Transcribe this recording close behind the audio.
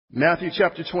Matthew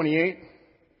chapter 28.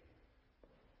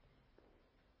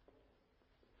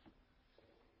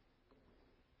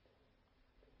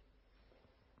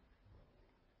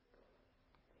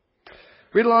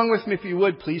 Read along with me if you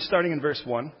would, please, starting in verse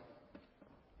 1.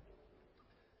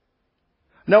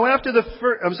 Now after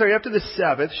the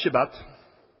Sabbath, Shabbat,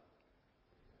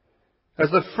 as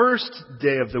the first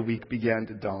day of the week began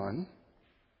to dawn,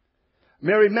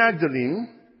 Mary Magdalene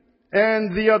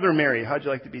and the other Mary, how'd you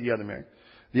like to be the other Mary?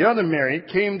 The other Mary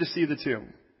came to see the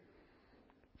tomb.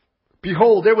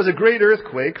 Behold, there was a great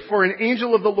earthquake, for an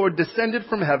angel of the Lord descended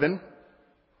from heaven,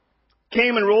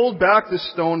 came and rolled back the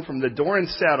stone from the door and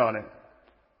sat on it.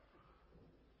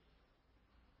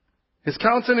 His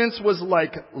countenance was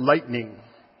like lightning,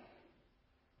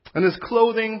 and his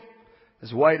clothing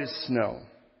as white as snow.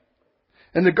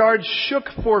 And the guards shook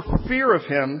for fear of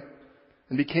him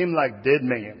and became like dead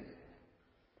men.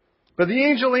 But the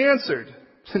angel answered,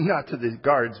 not to the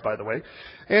guards, by the way,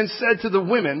 and said to the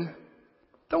women,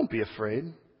 "Don't be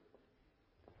afraid.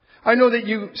 I know that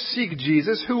you seek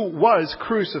Jesus, who was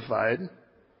crucified.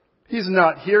 He's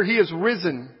not here. He is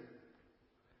risen.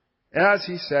 As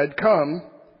he said, come,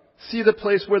 see the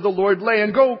place where the Lord lay,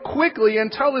 and go quickly and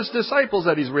tell his disciples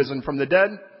that he's risen from the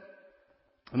dead.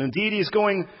 And indeed, he's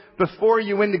going before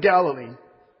you into Galilee.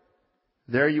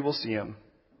 There you will see him.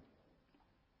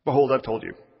 Behold, I've told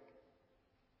you."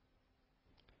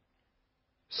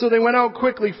 So they went out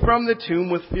quickly from the tomb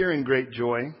with fear and great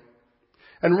joy,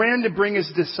 and ran to bring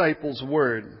his disciples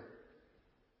word.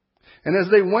 And as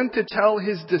they went to tell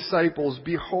his disciples,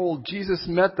 behold, Jesus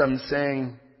met them,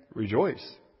 saying,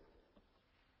 "Rejoice."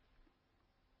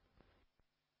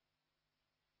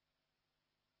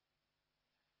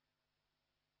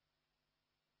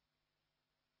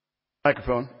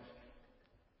 Microphone.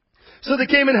 So they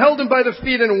came and held him by the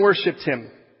feet and worshipped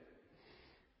him.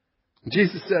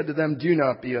 Jesus said to them, "Do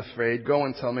not be afraid. Go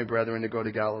and tell my brethren to go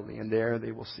to Galilee, and there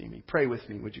they will see me." Pray with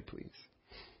me, would you please?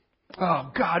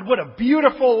 Oh God, what a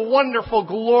beautiful, wonderful,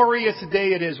 glorious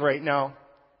day it is right now.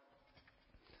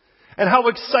 And how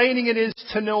exciting it is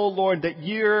to know, Lord, that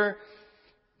your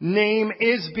name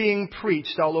is being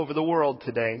preached all over the world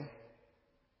today.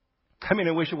 I mean,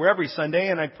 I wish it were every Sunday,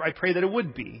 and I pray that it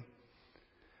would be.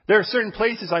 There are certain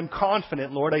places I'm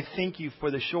confident, Lord. I thank you for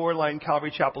the Shoreline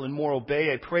Calvary Chapel in Morro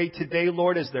Bay. I pray today,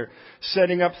 Lord, as they're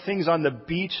setting up things on the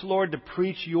beach, Lord, to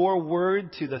preach your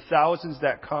word to the thousands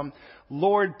that come.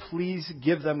 Lord, please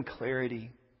give them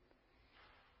clarity.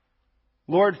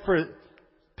 Lord, for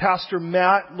Pastor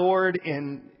Matt, Lord,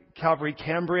 in Calvary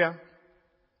Cambria,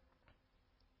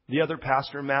 the other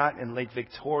Pastor Matt in Lake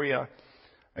Victoria,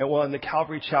 and in the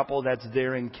Calvary Chapel that's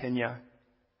there in Kenya.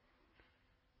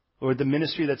 Lord, the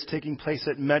ministry that's taking place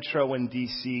at Metro in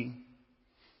D.C.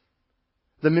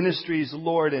 The ministries,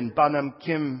 Lord, in Banam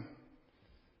Kim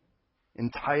in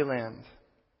Thailand.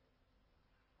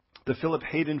 The Philip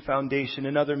Hayden Foundation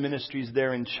and other ministries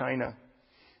there in China.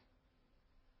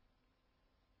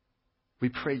 We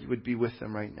pray you would be with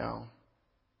them right now.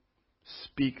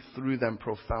 Speak through them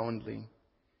profoundly.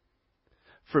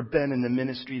 For Ben and the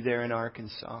ministry there in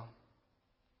Arkansas,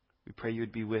 we pray you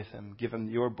would be with him. Give him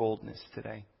your boldness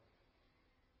today.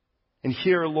 And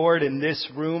here, Lord, in this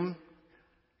room,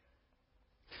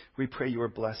 we pray your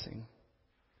blessing.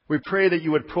 We pray that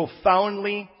you would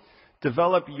profoundly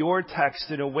develop your text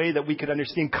in a way that we could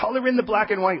understand. Color in the black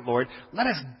and white, Lord. Let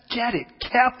us get it.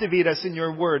 Captivate us in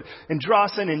your word and draw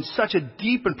us in such a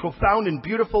deep and profound and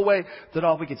beautiful way that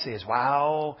all we could say is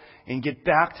wow, and get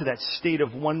back to that state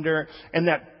of wonder and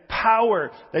that power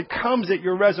that comes at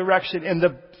your resurrection and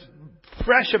the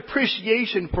fresh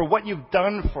appreciation for what you've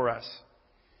done for us.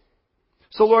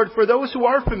 So Lord, for those who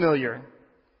are familiar,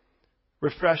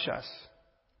 refresh us.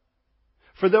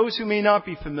 For those who may not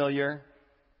be familiar,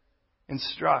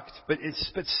 instruct. But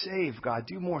save, God.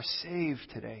 Do more save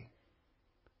today.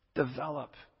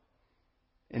 Develop,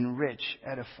 enrich,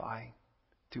 edify.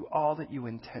 Do all that you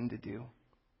intend to do.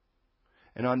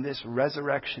 And on this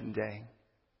resurrection day,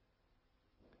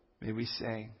 may we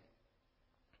say,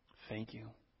 thank you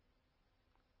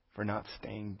for not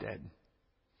staying dead.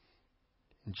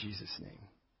 In Jesus' name.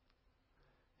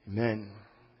 Amen.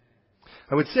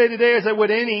 I would say today, as I would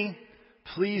any,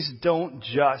 please don't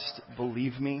just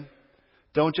believe me.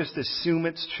 Don't just assume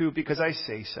it's true because I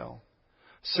say so.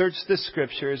 Search the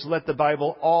scriptures. Let the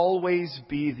Bible always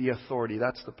be the authority.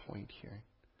 That's the point here.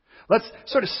 Let's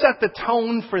sort of set the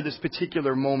tone for this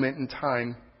particular moment in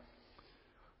time.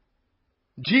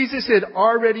 Jesus had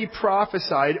already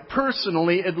prophesied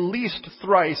personally at least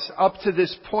thrice up to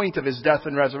this point of his death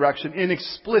and resurrection in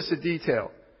explicit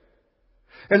detail.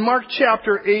 In Mark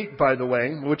chapter 8, by the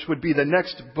way, which would be the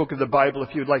next book of the Bible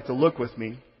if you'd like to look with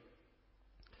me,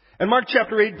 In Mark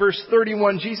chapter 8, verse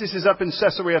 31, Jesus is up in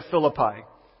Caesarea Philippi.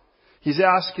 He's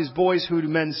asked his boys, who do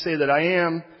men say that I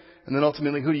am? And then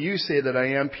ultimately, who do you say that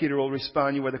I am? Peter will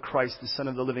respond, you are the Christ, the Son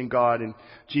of the living God. And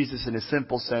Jesus, in a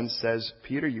simple sense, says,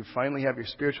 Peter, you finally have your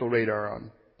spiritual radar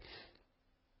on.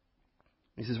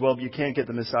 He says, well, you can't get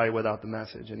the Messiah without the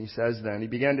message. And he says then, he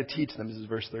began to teach them, this is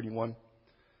verse 31,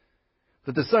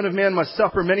 that the Son of Man must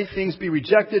suffer many things, be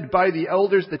rejected by the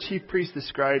elders, the chief priests, the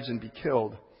scribes, and be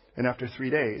killed. And after 3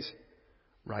 days,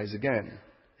 rise again.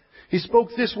 He spoke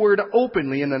this word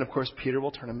openly, and then, of course, Peter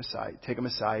will turn him aside, take him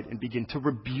aside, and begin to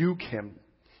rebuke him.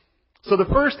 So the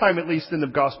first time, at least in the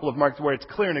Gospel of Mark, where it's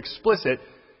clear and explicit,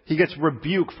 he gets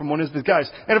rebuke from one of his guys.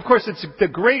 And of course, it's the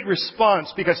great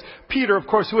response, because Peter, of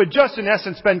course, who had just in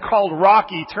essence been called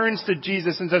Rocky, turns to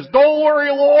Jesus and says, don't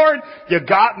worry, Lord, you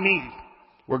got me.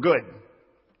 We're good.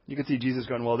 You can see Jesus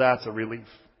going, well, that's a relief.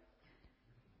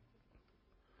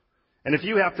 And if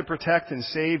you have to protect and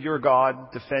save your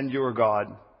God, defend your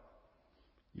God,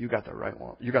 you got the right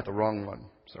one. You got the wrong one.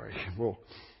 Sorry. Whoa.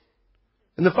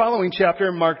 In the following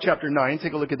chapter, Mark chapter 9,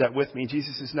 take a look at that with me.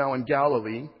 Jesus is now in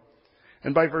Galilee.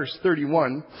 And by verse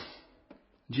 31,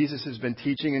 Jesus has been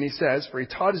teaching, and he says, for he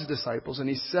taught his disciples, and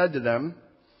he said to them,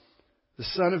 the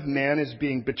Son of Man is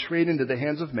being betrayed into the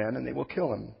hands of men, and they will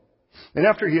kill him. And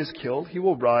after he is killed, he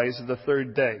will rise the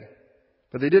third day.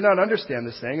 But they did not understand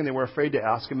this saying, and they were afraid to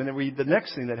ask him. And then the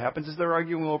next thing that happens is they're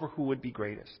arguing over who would be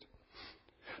greatest.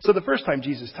 So the first time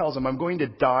Jesus tells them, I'm going to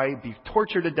die, be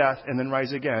tortured to death, and then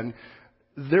rise again,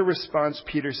 their response,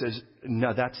 Peter says,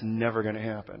 no, that's never going to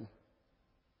happen.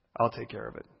 I'll take care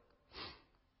of it.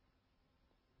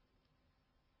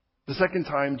 The second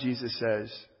time Jesus says,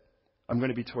 I'm going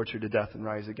to be tortured to death and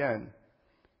rise again,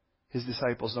 his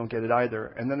disciples don't get it either.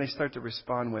 And then they start to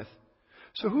respond with,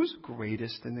 so who's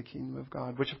greatest in the kingdom of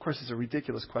God? Which, of course, is a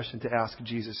ridiculous question to ask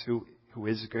Jesus, who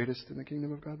is greatest in the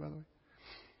kingdom of God, by the way.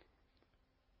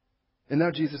 And now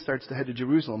Jesus starts to head to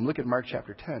Jerusalem. Look at Mark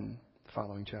chapter 10, the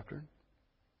following chapter,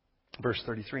 verse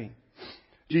 33.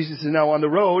 Jesus is now on the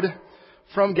road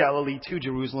from Galilee to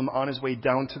Jerusalem on his way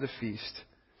down to the feast.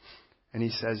 And he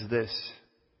says this,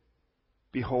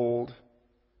 behold,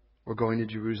 we're going to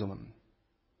Jerusalem.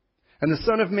 And the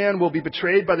Son of Man will be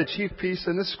betrayed by the chief priests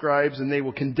and the scribes, and they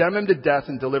will condemn him to death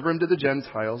and deliver him to the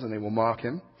Gentiles, and they will mock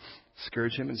him,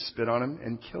 scourge him, and spit on him,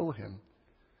 and kill him.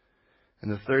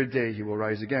 And the third day he will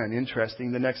rise again.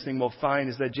 Interesting, the next thing we'll find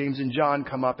is that James and John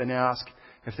come up and ask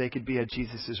if they could be at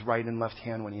Jesus' right and left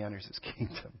hand when he enters his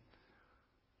kingdom.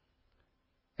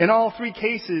 In all three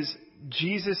cases,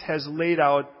 Jesus has laid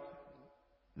out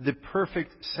the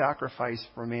perfect sacrifice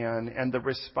for man, and the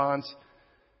response,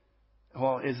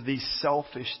 well, is the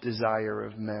selfish desire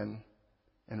of men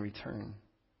in return.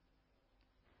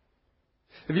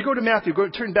 If you go to Matthew,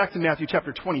 turn back to Matthew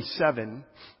chapter 27.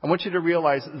 I want you to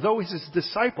realize, though his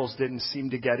disciples didn't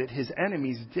seem to get it, his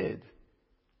enemies did.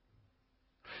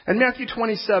 In Matthew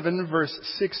 27, verse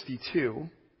 62,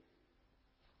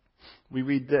 we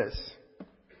read this.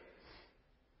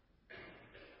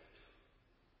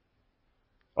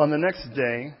 On the next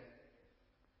day,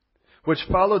 which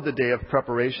followed the day of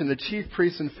preparation, the chief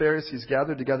priests and Pharisees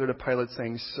gathered together to Pilate,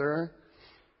 saying, Sir,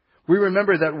 we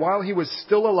remember that while he was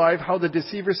still alive, how the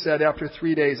deceiver said, after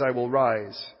 3 days I will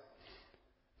rise.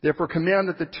 Therefore command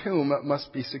that the tomb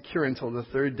must be secure until the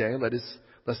third day,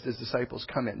 lest his disciples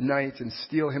come at night and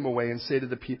steal him away and say to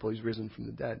the people, he's risen from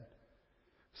the dead.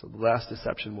 So the last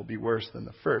deception will be worse than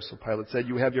the first. So Pilate said,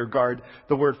 you have your guard.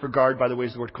 The word for guard, by the way,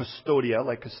 is the word custodia,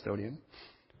 like custodian.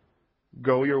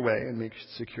 Go your way and make it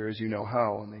secure as you know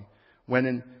how. And they went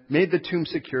and made the tomb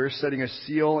secure, setting a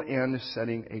seal and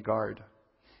setting a guard.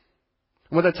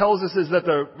 And what that tells us is that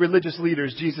the religious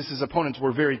leaders, Jesus' opponents,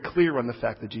 were very clear on the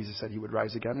fact that Jesus said he would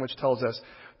rise again, which tells us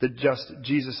that just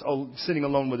Jesus sitting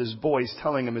alone with his boys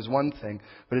telling him is one thing,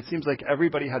 but it seems like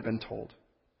everybody had been told.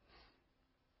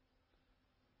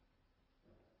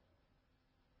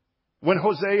 When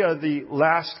Hosea, the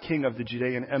last king of the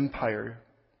Judean Empire,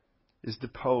 is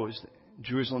deposed,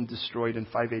 Jerusalem destroyed in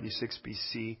 586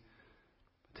 BC,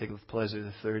 taken with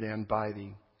Ptolemy III and by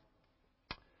the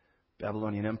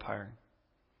Babylonian Empire.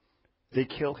 They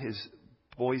kill his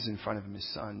boys in front of him,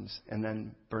 his sons, and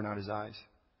then burn out his eyes.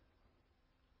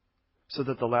 So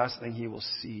that the last thing he will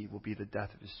see will be the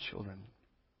death of his children.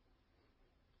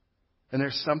 And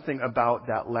there's something about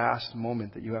that last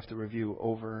moment that you have to review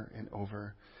over and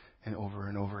over and over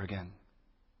and over again.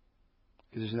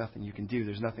 Because there's nothing you can do.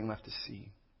 There's nothing left to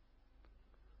see.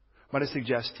 Might I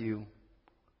suggest to you,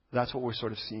 that's what we're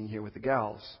sort of seeing here with the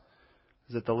gals.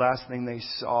 Is that the last thing they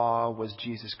saw was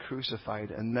Jesus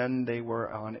crucified, and then they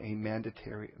were on a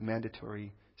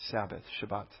mandatory Sabbath,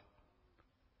 Shabbat.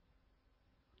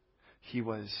 He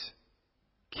was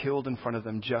killed in front of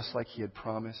them just like he had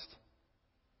promised.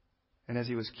 And as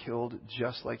he was killed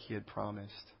just like he had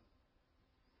promised,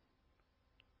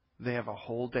 they have a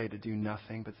whole day to do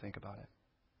nothing but think about it.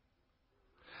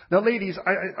 Now, ladies,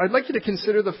 I'd like you to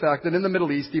consider the fact that in the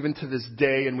Middle East, even to this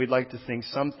day, and we'd like to think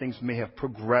some things may have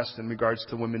progressed in regards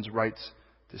to women's rights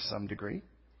to some degree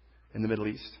in the Middle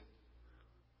East.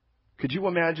 Could you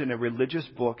imagine a religious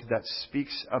book that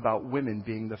speaks about women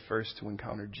being the first to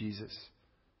encounter Jesus?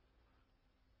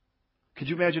 Could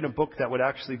you imagine a book that would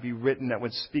actually be written that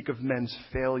would speak of men's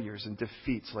failures and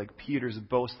defeats, like Peter's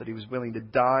boast that he was willing to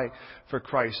die for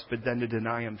Christ, but then to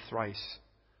deny him thrice?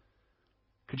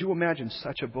 Could you imagine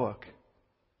such a book?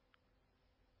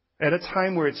 At a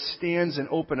time where it stands in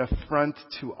open affront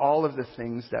to all of the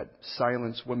things that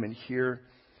silence women here,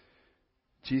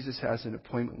 Jesus has an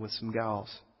appointment with some gals.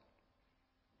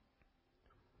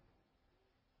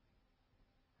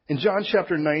 In John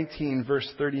chapter 19, verse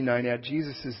 39, at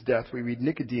Jesus' death, we read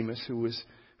Nicodemus, who was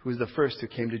the first who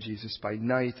came to Jesus by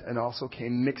night and also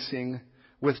came mixing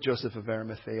with Joseph of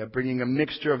Arimathea, bringing a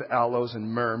mixture of aloes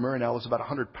and myrrh. Myrrh and aloes about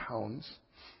 100 pounds.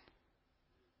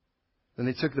 Then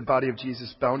they took the body of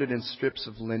Jesus, bound it in strips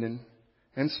of linen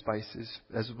and spices,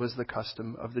 as was the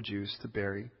custom of the Jews to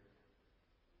bury.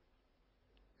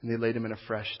 And they laid him in a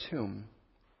fresh tomb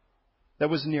that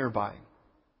was nearby,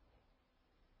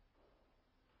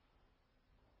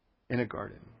 in a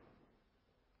garden.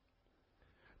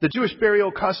 The Jewish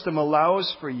burial custom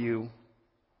allows for you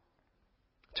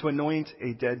to anoint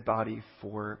a dead body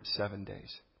for 7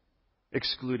 days,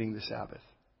 excluding the Sabbath.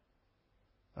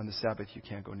 On the Sabbath, you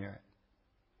can't go near it.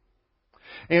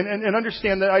 And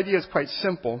understand the idea is quite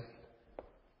simple.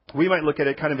 We might look at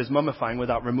it kind of as mummifying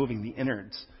without removing the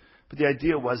innards. But the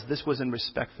idea was this was in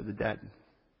respect for the dead.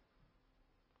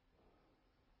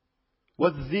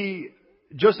 What the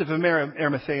Joseph of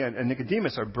Arimathea and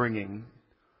Nicodemus are bringing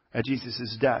at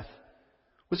Jesus' death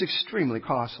was extremely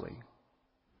costly.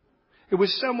 It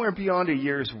was somewhere beyond a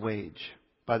year's wage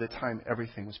by the time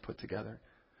everything was put together.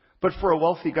 But for a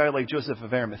wealthy guy like Joseph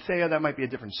of Arimathea, that might be a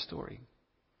different story.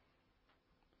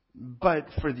 But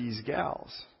for these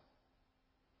gals,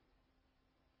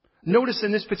 notice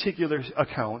in this particular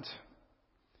account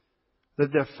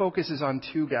that the focus is on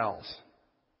two gals,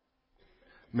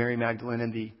 Mary Magdalene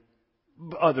and the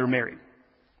other Mary.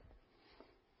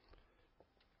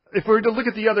 If we were to look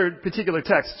at the other particular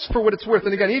texts, for what it's worth,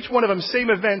 and again, each one of them, same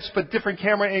events, but different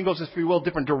camera angles, if you will,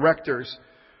 different directors,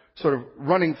 sort of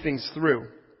running things through.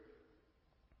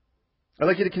 I'd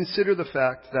like you to consider the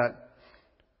fact that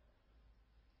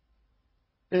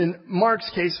in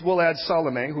Mark's case, we'll add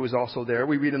Salome, who was also there.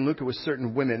 We read in Luke it was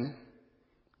certain women.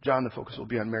 John, the focus will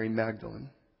be on Mary Magdalene,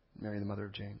 Mary the mother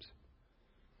of James.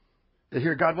 But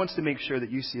here, God wants to make sure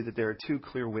that you see that there are two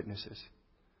clear witnesses.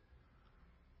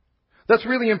 That's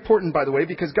really important, by the way,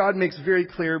 because God makes very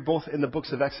clear, both in the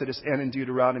books of Exodus and in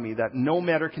Deuteronomy, that no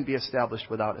matter can be established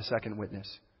without a second witness.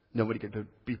 Nobody could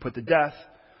be put to death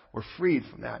or freed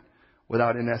from that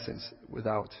without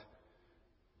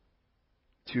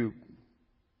two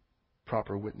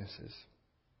proper witnesses.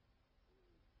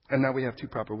 And now we have two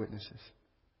proper witnesses.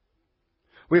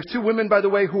 We have two women, by the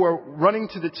way, who are running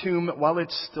to the tomb while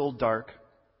it's still dark,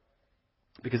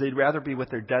 because they'd rather be with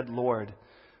their dead Lord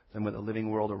than with the living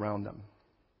world around them.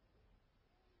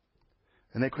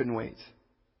 And they couldn't wait.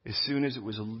 As soon as it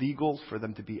was legal for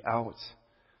them to be out,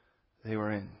 they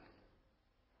were in.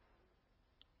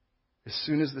 As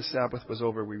soon as the Sabbath was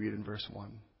over, we read in verse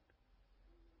 1.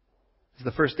 As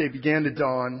the first day began to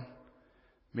dawn,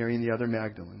 Mary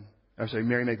Magdalene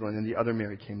and the other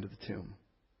Mary came to the tomb.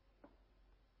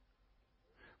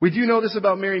 We do know this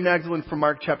about Mary Magdalene from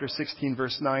Mark chapter 16,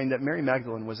 verse 9, that Mary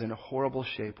Magdalene was in a horrible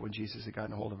shape when Jesus had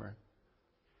gotten a hold of her.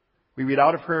 We read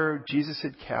out of her, Jesus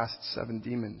had cast 7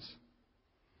 demons.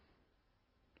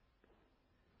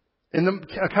 In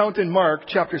the account in Mark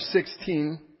chapter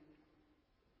 16,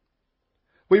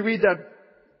 we read that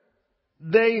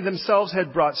they themselves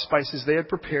had brought spices they had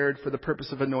prepared for the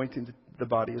purpose of anointing the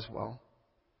body as well.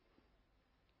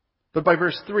 But by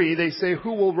verse 3, they say,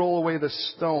 "Who will roll away the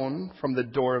stone from the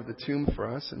door of the tomb for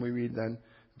us?" And we read then,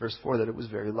 verse 4, that it was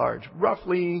very large.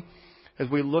 Roughly, as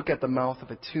we look at the mouth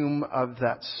of a tomb of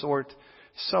that sort,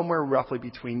 somewhere roughly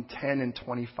between 10 and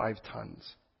 25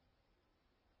 tons.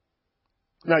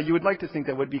 Now, you would like to think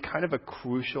that would be kind of a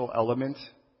crucial element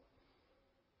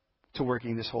to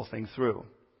working this whole thing through.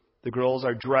 The girls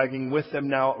are dragging with them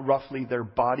now roughly their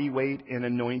body weight in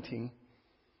anointing.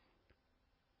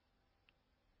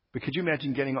 But could you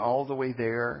imagine getting all the way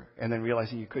there and then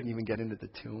realizing you couldn't even get into the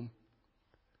tomb?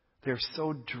 They're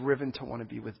so driven to want to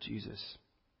be with Jesus.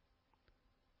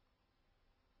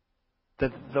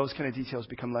 that those kind of details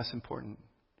become less important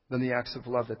than the acts of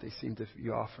love that they seem to be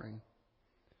offering.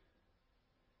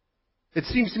 It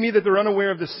seems to me that they're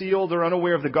unaware of the seal, they're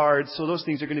unaware of the guards, so those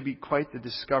things are going to be quite the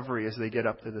discovery as they get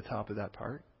up to the top of that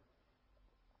part.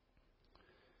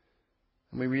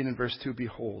 And we read in verse 2,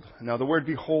 behold. Now the word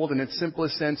behold in its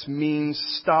simplest sense means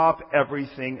stop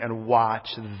everything and watch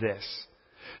this.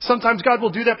 Sometimes God will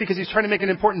do that because He's trying to make an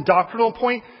important doctrinal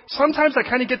point. Sometimes I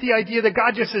kind of get the idea that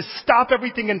God just says stop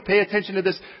everything and pay attention to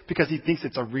this because He thinks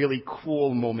it's a really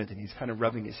cool moment and He's kind of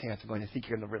rubbing His hands and going, I think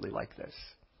you're going to really like this.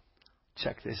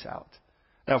 Check this out.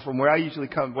 Now from where I used to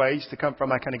come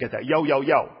from, I kind of get that. Yo, yo,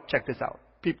 yo, check this out.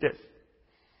 Peep this.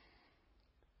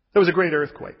 There was a great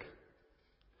earthquake.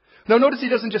 Now notice He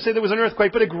doesn't just say there was an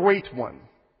earthquake, but a great one.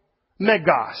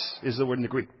 Megas is the word in the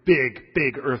Greek. Big,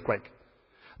 big earthquake.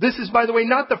 This is, by the way,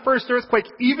 not the first earthquake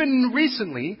even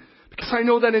recently, because I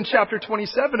know that in chapter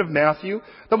 27 of Matthew,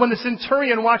 that when the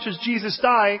centurion watches Jesus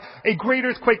die, a great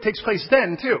earthquake takes place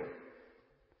then too.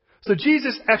 So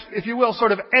Jesus, if you will,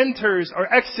 sort of enters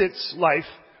or exits life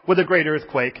with a great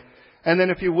earthquake, and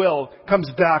then, if you will, comes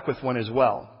back with one as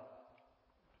well.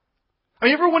 I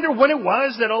mean, you ever wonder when it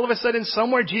was that all of a sudden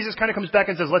somewhere Jesus kind of comes back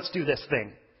and says, let's do this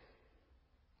thing?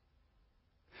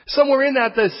 Somewhere in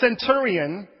that, the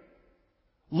centurion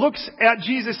looks at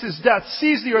Jesus' death,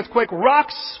 sees the earthquake,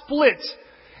 rocks split,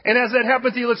 and as that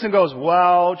happens, he looks and goes,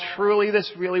 wow, truly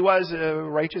this really was a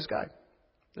righteous guy.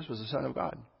 This was the Son of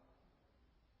God.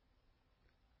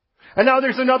 And now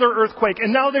there's another earthquake,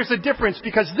 and now there's a difference,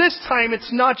 because this time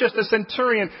it's not just a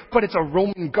centurion, but it's a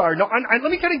Roman guard. Now,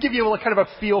 let me kind of give you a kind of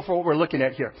a feel for what we're looking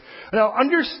at here. Now,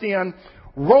 understand,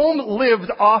 Rome lived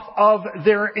off of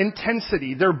their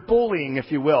intensity, their bullying,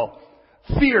 if you will.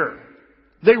 Fear.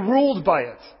 They ruled by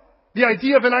it. The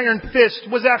idea of an iron fist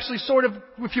was actually sort of,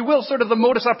 if you will, sort of the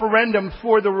modus operandum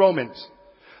for the Romans.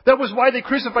 That was why they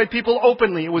crucified people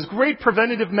openly. It was great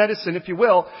preventative medicine, if you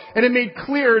will, and it made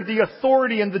clear the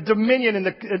authority and the dominion and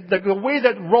the way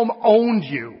that Rome owned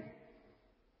you.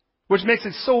 Which makes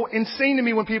it so insane to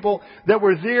me when people that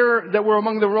were there, that were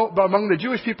among the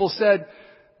Jewish people said,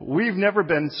 we've never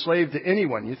been slave to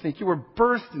anyone. You think you were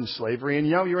birthed in slavery and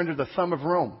now you're under the thumb of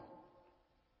Rome.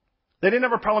 They didn't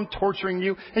have a problem torturing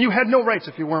you, and you had no rights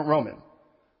if you weren't Roman.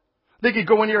 They could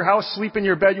go into your house, sleep in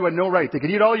your bed, you had no right. They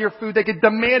could eat all your food. They could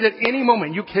demand at any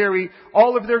moment you carry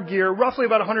all of their gear, roughly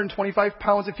about 125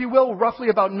 pounds, if you will, roughly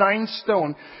about 9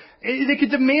 stone. They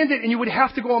could demand it and you would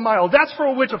have to go a mile. That's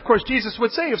for which, of course, Jesus would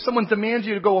say, if someone demands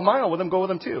you to go a mile with them, go with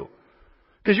them too.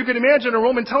 Because you can imagine a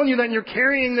Roman telling you that and you're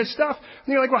carrying this stuff.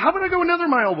 And you're like, well, how about I go another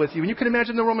mile with you? And you can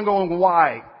imagine the Roman going,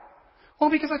 why? Well,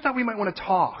 because I thought we might want to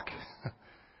talk.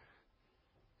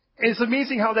 And it's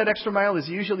amazing how that extra mile is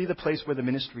usually the place where the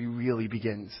ministry really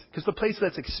begins. Because the place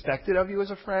that's expected of you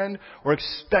as a friend, or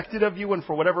expected of you, and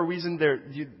for whatever reason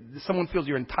someone feels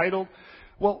you're entitled,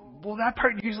 well, that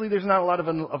part usually there's not a lot of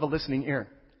a listening ear.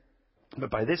 But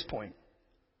by this point,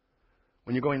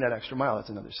 when you're going that extra mile, that's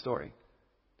another story.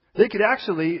 They could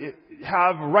actually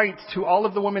have right to all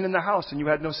of the women in the house, and you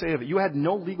had no say of it. You had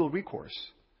no legal recourse.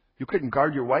 You couldn't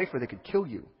guard your wife, or they could kill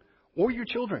you, or your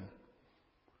children.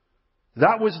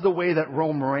 That was the way that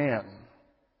Rome ran.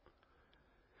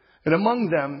 And among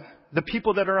them, the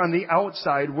people that are on the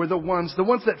outside were the ones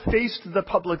that faced the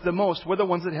public the most, were the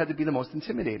ones that had to be the most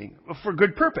intimidating. For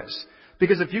good purpose.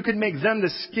 Because if you could make them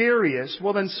the scariest,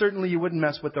 well then certainly you wouldn't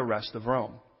mess with the rest of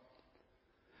Rome.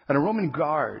 And a Roman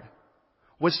guard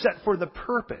was set for the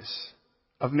purpose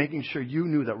of making sure you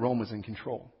knew that Rome was in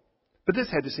control. But this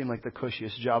had to seem like the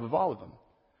cushiest job of all of them.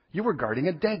 You were guarding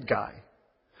a dead guy.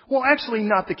 Well, actually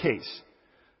not the case.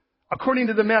 According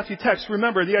to the Matthew text,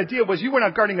 remember, the idea was you were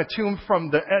not guarding a tomb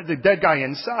from the dead guy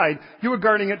inside. You were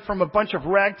guarding it from a bunch of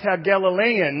ragtag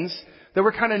Galileans that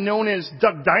were kind of known as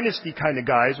Duck Dynasty kind of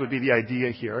guys, would be the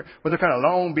idea here. With their kind of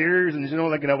long beards and,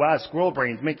 squirrel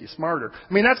brains make you smarter.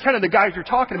 I mean, that's kind of the guys you're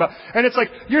talking about. And it's like,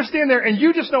 you're standing there and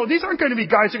you just know these aren't going to be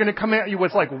guys who are going to come at you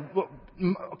with like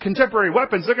contemporary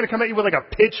weapons. They're going to come at you with like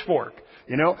a pitchfork.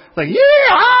 You know, like,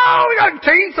 yeah, we got a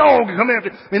chainsaw coming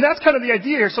after. I mean, that's kind of the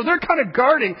idea here. So they're kind of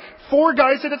guarding 4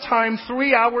 guys at a time,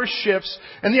 3-hour shifts,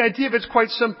 and the idea of it's quite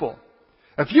simple.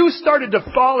 If you started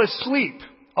to fall asleep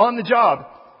on the job,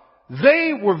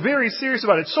 they were very serious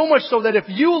about it. So much so that if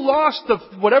you lost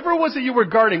whatever it was that you were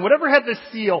guarding, whatever had the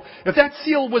seal, if that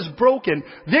seal was broken,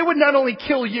 they would not only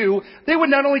kill you, they would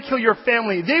not only kill your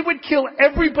family, they would kill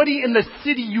everybody in the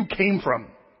city you came from.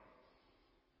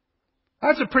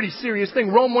 That's a pretty serious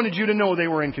thing. Rome wanted you to know they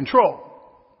were in control.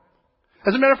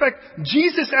 As a matter of fact,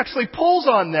 Jesus actually pulls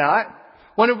on that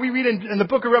when we read in the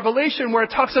book of Revelation where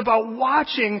it talks about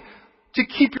watching to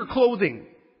keep your clothing.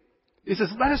 He says,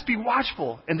 let us be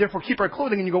watchful and therefore keep our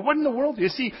clothing. And you go, what in the world? You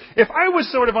see, if I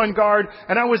was sort of on guard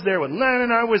and I was there with Len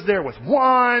and I was there with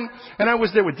Juan and I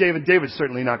was there with David, David's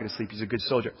certainly not going to sleep. He's a good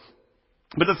soldier.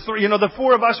 But the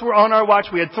four of us were on our watch.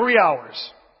 We had 3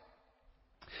 hours.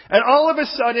 And all of a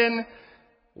sudden,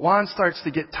 Juan starts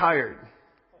to get tired.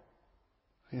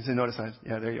 He said, notice that?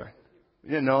 Yeah, there you are.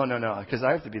 Yeah, no, because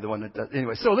I have to be the one that does.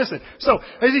 Anyway, so listen. So,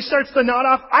 as he starts to nod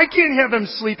off, I can't have him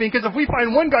sleeping, because if we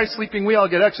find one guy sleeping, we all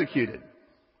get executed.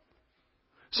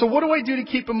 So what do I do to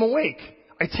keep him awake?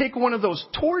 I take one of those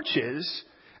torches,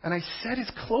 and I set his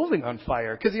clothing on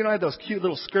fire. Because, I had those cute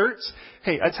little skirts.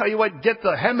 Hey, I tell you what, get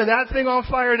the hem of that thing on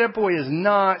fire, that boy is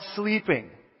not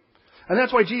sleeping. And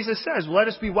that's why Jesus says, let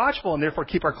us be watchful, and therefore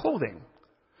keep our clothing.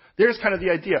 There's kind of the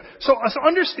idea. So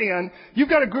understand, you've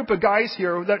got a group of guys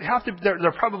here that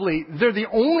they're the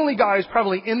only guys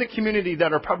probably in the community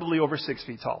that are probably over 6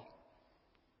 feet tall.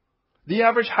 The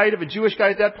average height of a Jewish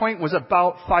guy at that point was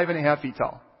about 5.5 feet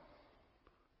tall.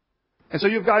 And so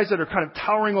you have guys that are kind of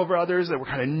towering over others, that were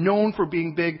kind of known for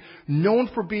being big, known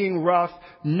for being rough,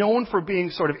 known for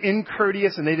being sort of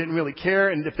incourteous, and they didn't really care.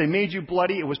 And if they made you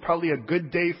bloody, it was probably a good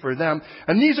day for them.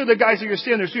 And these are the guys that you're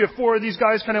seeing. So you have 4 of these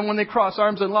guys kind of when they cross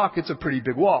arms and lock, it's a pretty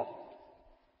big wall.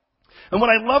 And what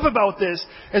I love about this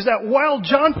is that while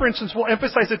John, for instance, will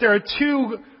emphasize that there are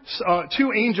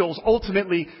two angels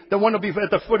ultimately, that one will be at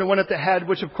the foot and one at the head,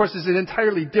 which of course is an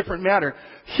entirely different matter.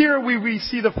 Here we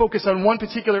see the focus on one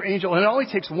particular angel, and it only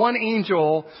takes one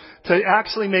angel to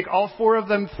actually make all 4 of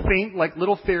them faint like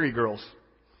little fairy girls.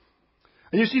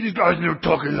 And you see these guys, and they're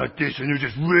talking like this, and they're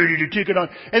just ready to take it on.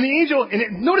 And the angel,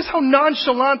 notice how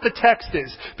nonchalant the text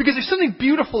is, because there's something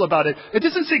beautiful about it. It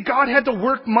doesn't say God had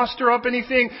to muster up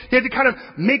anything. He had to kind of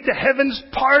make the heavens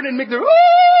part and make the,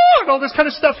 and all this kind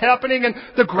of stuff happening, and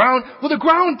the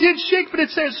ground did shake, but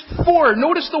it says for.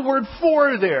 Notice the word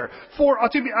for there. For,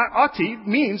 ati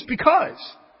means because.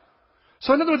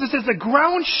 So in other words, it says the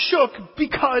ground shook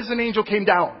because an angel came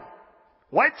down.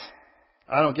 What?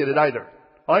 I don't get it either.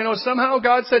 I know somehow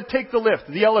God said, take the lift,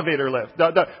 the elevator lift,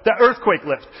 the earthquake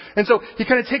lift. And so he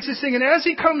kind of takes this thing, and as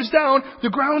he comes down, the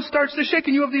ground starts to shake,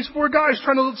 and you have these 4 guys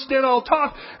trying to stand all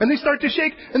tough, and they start to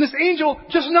shake, and this angel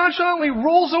just nonchalantly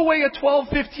rolls away a 12,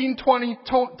 15, 20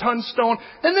 ton stone,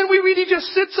 and then we read he just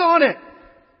sits on it.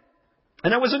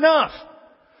 And that was enough.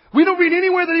 We don't read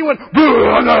anywhere that he went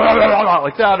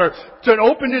like that, or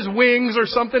opened his wings or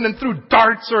something and threw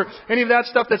darts or any of that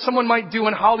stuff that someone might do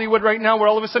in Hollywood right now, where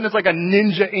all of a sudden it's like a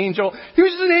ninja angel. He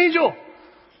was just an angel.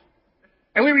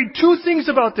 And we read 2 things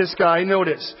about this guy,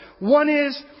 notice. One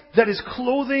is that his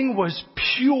clothing was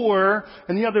pure,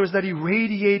 and the other is that he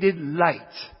radiated light.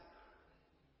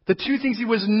 The 2 things he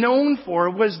was known for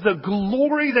was the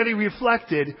glory that he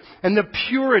reflected and the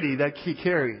purity that he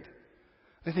carried.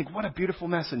 I think, what a beautiful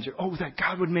messenger. Oh, that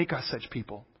God would make us such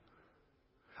people.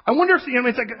 I wonder if,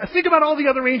 it's like, think about all the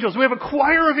other angels. We have a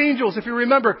choir of angels, if you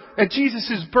remember, at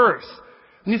Jesus' birth.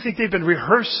 And you think they've been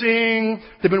rehearsing,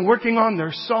 they've been working on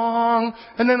their song,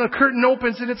 and then the curtain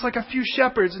opens and it's like a few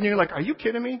shepherds, and you're like, are you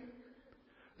kidding me?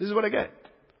 This is what I get.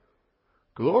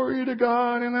 Glory to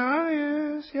God in the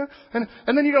highest. Yeah.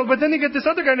 And then you go, but then you get this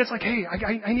other guy, and it's like, hey,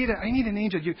 I need an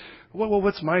angel. Well,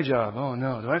 what's my job? Oh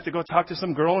no. Do I have to go talk to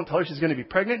some girl and tell her she's going to be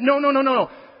pregnant? No.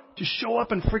 Just show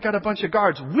up and freak out a bunch of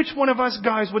guards. Which one of us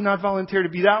guys would not volunteer to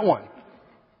be that one?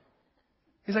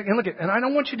 He's like, and I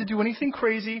don't want you to do anything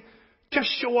crazy. Just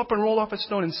show up and roll off a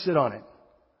stone and sit on it.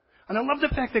 And I love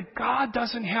the fact that God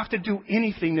doesn't have to do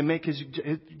anything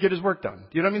to get his work done.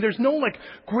 Do you know what I mean? There's no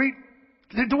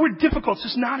the word difficult is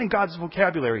just not in God's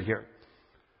vocabulary here.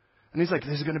 And he's like,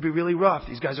 this is going to be really rough.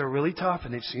 These guys are really tough,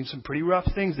 and they've seen some pretty rough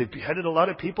things. They've beheaded a lot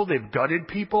of people. They've gutted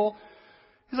people.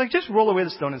 He's like, just roll away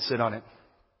the stone and sit on it.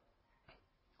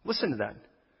 Listen to that.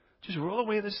 Just roll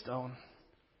away the stone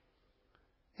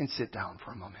and sit down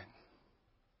for a moment.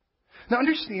 Now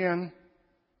understand,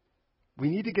 we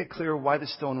need to get clear why the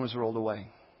stone was rolled away.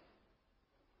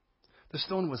 The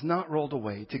stone was not rolled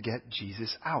away to get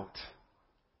Jesus out.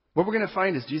 What we're going to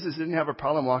find is Jesus didn't have a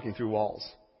problem walking through walls.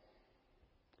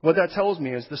 What that tells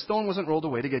me is the stone wasn't rolled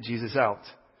away to get Jesus out.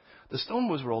 The stone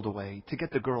was rolled away to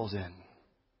get the girls in.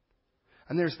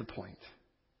 And there's the point.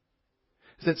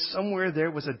 Is that somewhere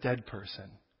there was a dead person.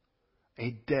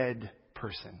 A dead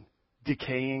person.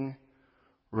 Decaying,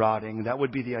 rotting. That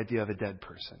would be the idea of a dead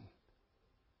person.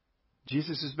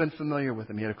 Jesus has been familiar with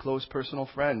him. He had a close personal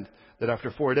friend that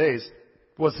after 4 days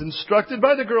was instructed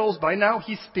by the girls, by now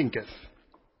he stinketh.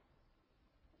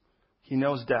 He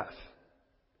knows death.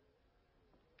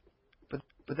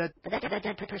 But that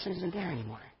dead person isn't there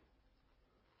anymore.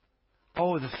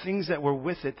 Oh, the things that were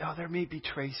with it, there may be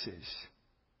traces.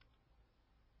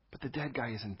 But the dead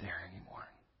guy isn't there anymore.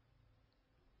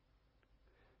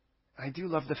 I do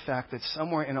love the fact that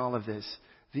somewhere in all of this,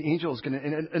 the angel is going to,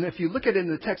 and if you look at it in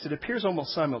the text, it appears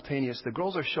almost simultaneous. The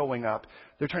girls are showing up.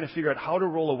 They're trying to figure out how to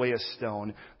roll away a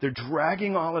stone. They're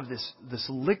dragging all of this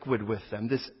liquid with them,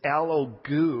 this aloe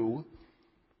goo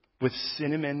with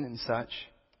cinnamon and such.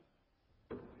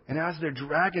 And as they're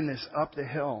dragging this up the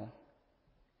hill,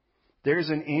 there's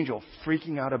an angel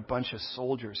freaking out a bunch of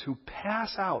soldiers who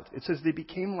pass out. It says they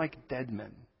became like dead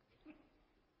men.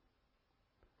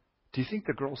 Do you think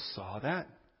the girls saw that?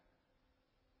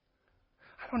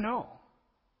 I don't know.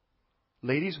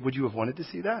 Ladies, would you have wanted to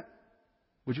see that?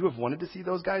 Would you have wanted to see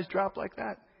those guys drop like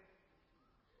that?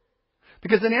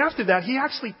 Because then after that, he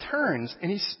actually turns and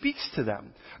he speaks to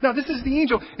them. Now, this is the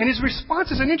angel, and his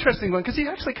response is an interesting one because he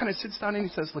actually kind of sits down and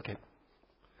he says, look,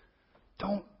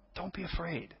 don't be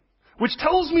afraid. Which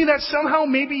tells me that somehow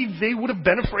maybe they would have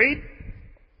been afraid.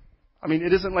 I mean,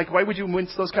 it isn't like, why would you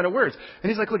mince those kind of words? And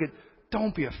he's like, look,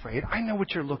 don't be afraid. I know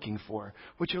what you're looking for.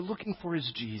 What you're looking for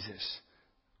is Jesus.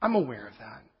 I'm aware of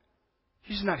that.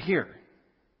 He's not here.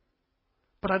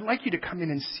 But I'd like you to come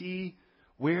in and see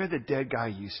where the dead guy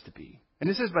used to be. And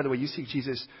this is, by the way, you see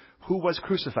Jesus who was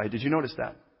crucified. Did you notice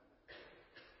that?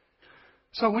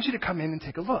 So I want you to come in and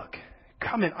take a look.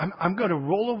 Come in. I'm going to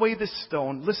roll away this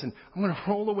stone. Listen, I'm going to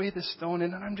roll away this stone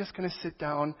and then I'm just going to sit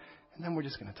down and then we're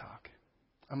just going to talk.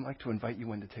 I'd like to invite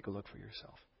you in to take a look for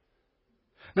yourself.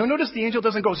 Now notice the angel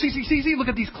doesn't go, see, look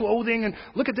at these clothing and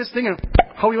look at this thing and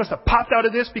how he must have popped out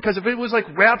of this because if it was like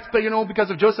wrapped, because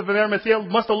of Joseph of Arimathea, it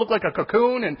must have looked like a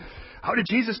cocoon and how did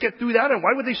Jesus get through that and why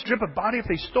would they strip a body if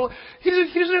they stole it? He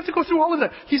doesn't have to go through all of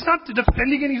that. He's not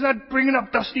defending it. He's not bringing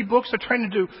up dusty books or trying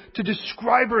to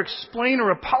describe or explain or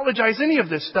apologize any of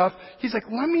this stuff. He's like,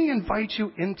 let me invite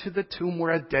you into the tomb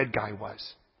where a dead guy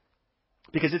was.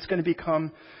 Because it's going to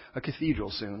become a cathedral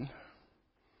soon.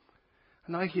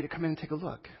 And I'd like you to come in and take a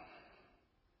look.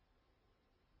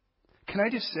 Can I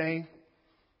just say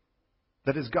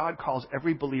that as God calls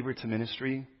every believer to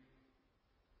ministry,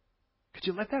 could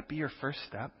you let that be your first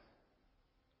step?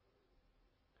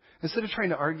 Instead of trying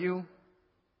to argue,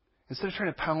 instead of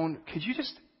trying to pound, could you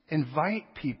just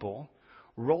invite people,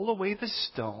 roll away the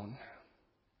stone,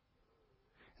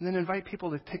 and then invite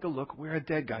people to take a look where a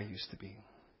dead guy used to be?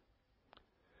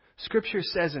 Scripture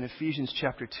says in Ephesians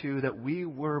chapter 2 that we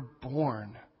were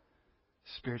born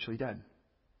spiritually dead.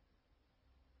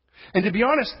 And to be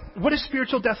honest, what does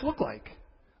spiritual death look like?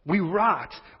 We rot,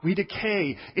 we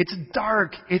decay, it's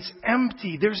dark, it's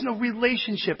empty, there's no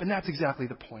relationship, and that's exactly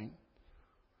the point.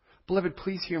 Beloved,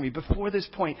 please hear me. Before this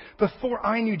point, before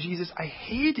I knew Jesus, I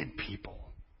hated people.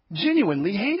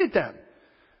 Genuinely hated them.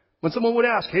 When someone would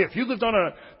ask, hey, if you lived on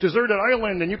a deserted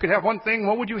island and you could have one thing,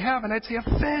 what would you have? And I'd say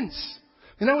offense.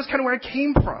 And that was kind of where I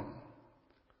came from.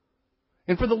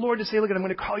 And for the Lord to say, look, I'm going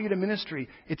to call you to ministry,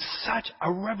 it's such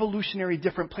a revolutionary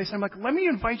different place. I'm like, let me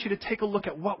invite you to take a look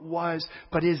at what was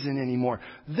but isn't anymore.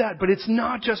 But it's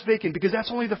not just vacant because that's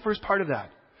only the first part of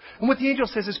that. And what the angel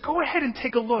says is, go ahead and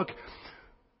take a look,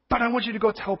 but I want you to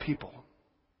go tell people.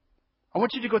 I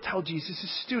want you to go tell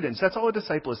Jesus' students. That's all a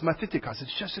disciple is. Mathetikos.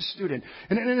 It's just a student.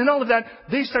 And all of that,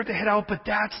 they start to head out, but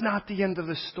that's not the end of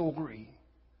the story.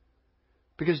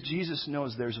 Because Jesus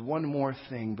knows there's one more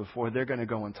thing before they're going to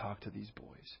go and talk to these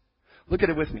boys. Look at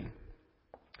it with me.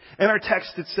 In our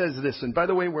text, it says this. And by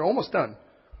the way, we're almost done.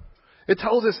 It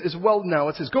tells us as well now.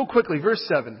 It says, go quickly, verse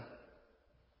 7.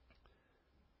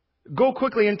 Go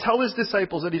quickly and tell his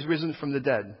disciples that he's risen from the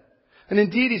dead. And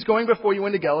indeed, he's going before you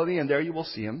into Galilee, and there you will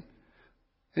see him.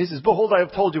 And he says, behold, I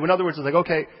have told you. In other words, it's like,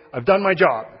 okay, I've done my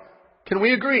job. Can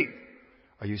we agree?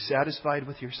 Are you satisfied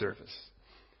with your service?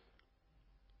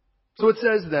 So it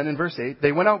says then in verse 8,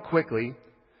 they went out quickly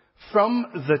from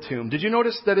the tomb. Did you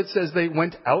notice that it says they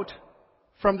went out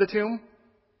from the tomb?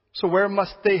 So where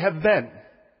must they have been?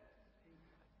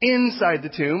 Inside the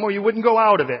tomb, or you wouldn't go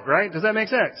out of it, right? Does that make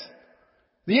sense?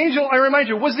 The angel, I remind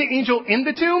you, was the angel in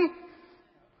the tomb?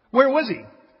 Where was he?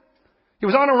 He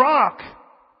was on a rock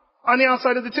on the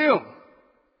outside of the tomb.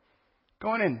 Go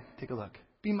on in, take a look.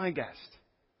 Be my guest.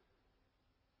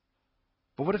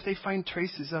 But what if they find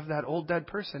traces of that old dead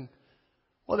person?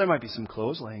 Well, there might be some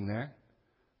clothes laying there,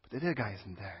 but the dead guy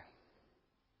isn't there.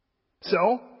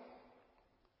 So,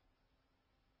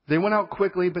 they went out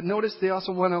quickly, but notice they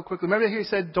also went out quickly. Remember here he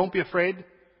said, don't be afraid.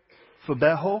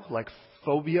 Phobeho, like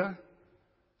phobia.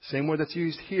 Same word that's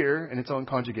used here in its own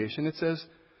conjugation. It says,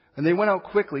 and they went out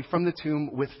quickly from the tomb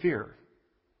with fear.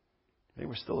 They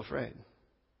were still afraid,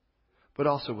 but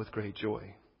also with great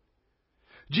joy.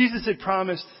 Jesus had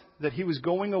promised that he was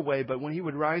going away, but when he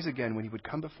would rise again, when he would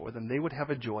come before them, they would have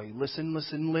a joy. Listen,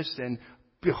 listen, listen.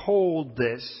 Behold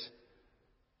this.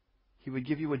 He would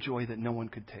give you a joy that no one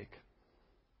could take.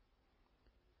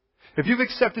 If you've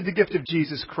accepted the gift of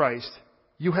Jesus Christ,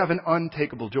 you have an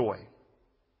untakeable joy.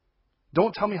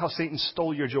 Don't tell me how Satan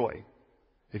stole your joy.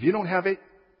 If you don't have it,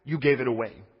 you gave it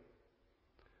away.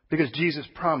 Because Jesus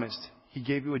promised He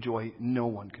gave you a joy no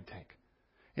one could take.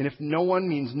 And if no one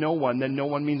means no one, then no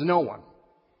one means no one.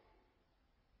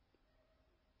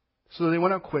 So they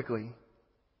went out quickly.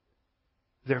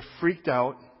 They're freaked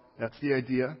out. That's the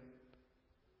idea.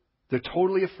 They're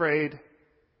totally afraid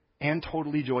and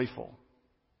totally joyful.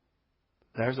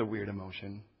 There's a weird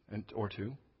emotion or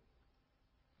two.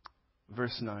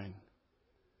 Verse 9.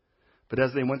 But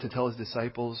as they went to tell His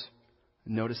disciples,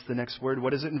 notice the next word.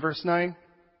 What is it in verse 9?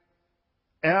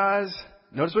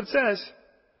 Notice what it says.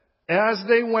 As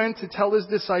they went to tell His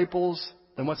disciples,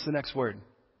 then what's the next word?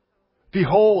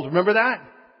 Behold. Remember that?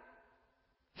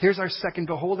 Here's our second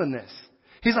behold in this.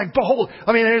 He's like, behold.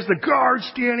 I mean, there's the guard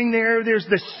standing there. There's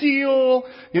the seal.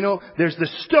 There's the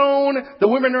stone. The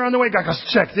women are on the way. God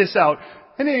goes, check this out.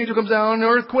 And the angel comes down, an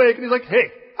earthquake, and He's like,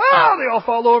 hey, they all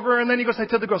fall over. And then He goes, I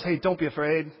tell the girls, hey, don't be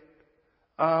afraid.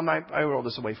 I rolled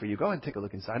this away for you. Go ahead and take a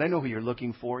look inside. I know who you're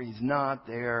looking for. He's not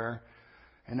there.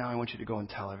 And now I want you to go and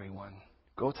tell everyone.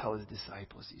 Go tell His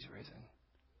disciples He's risen.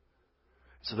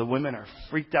 So the women are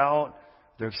freaked out.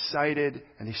 They're excited.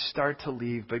 And they start to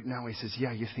leave. But now He says,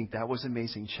 yeah, you think that was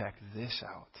amazing? Check this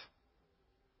out.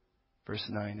 Verse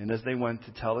 9. And as they went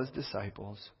to tell His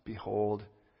disciples, behold,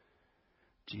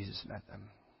 Jesus met them.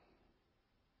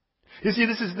 You see,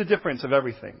 this is the difference of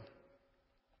everything.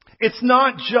 It's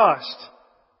not just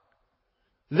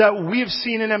that we've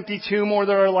seen an empty tomb or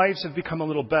that our lives have become a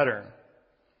little better.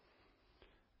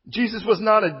 Jesus was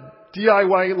not a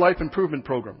DIY life improvement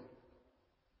program.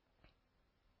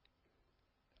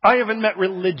 I haven't met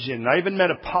religion. I haven't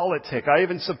met a politic. I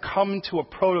haven't succumbed to a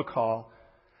protocol.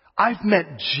 I've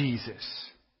met Jesus.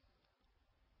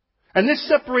 And this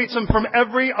separates Him from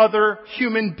every other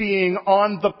human being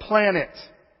on the planet.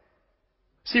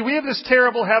 See, we have this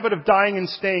terrible habit of dying and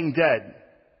staying dead.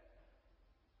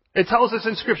 It tells us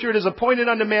in Scripture it is appointed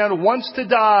unto man once to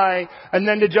die and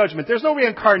then to judgment. There's no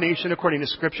reincarnation according to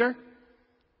Scripture.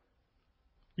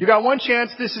 You got one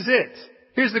chance, this is it.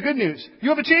 Here's the good news. You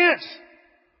have a chance.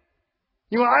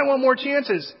 I want more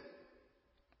chances.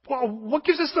 Well, what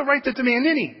gives us the right to demand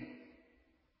any?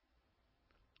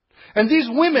 And these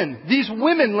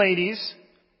women ladies,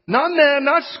 not men,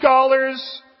 not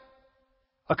scholars,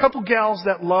 a couple gals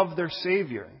that love their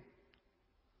Savior,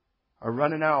 are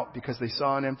running out because they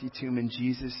saw an empty tomb and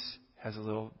Jesus has a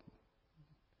little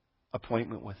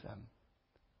appointment with them.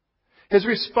 His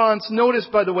response, notice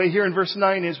by the way here in verse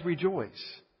 9, is rejoice.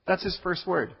 That's His first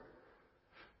word.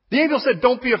 The angel said,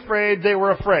 don't be afraid. They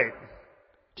were afraid.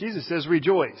 Jesus says,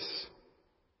 rejoice.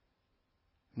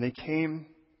 And they came,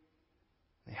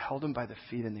 they held Him by the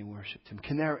feet and they worshipped Him.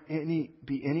 Can there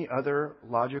be any other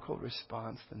logical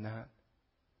response than that?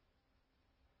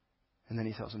 And then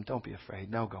He tells them, don't be afraid.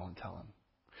 Now go and tell them.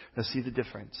 Now see the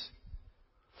difference.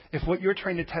 If what you're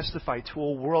trying to testify to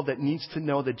a world that needs to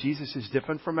know that Jesus is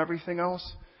different from everything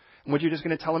else, and what you're just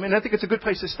going to tell them, and I think it's a good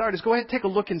place to start, is go ahead and take a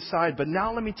look inside. But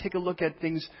now let me take a look at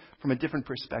things from a different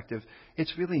perspective.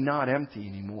 It's really not empty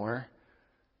anymore.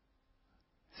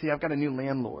 See, I've got a new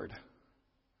landlord.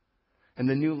 And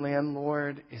the new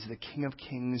landlord is the King of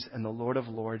Kings and the Lord of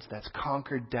Lords that's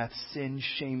conquered death, sin,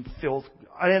 shame, filth,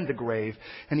 and the grave.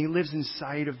 And He lives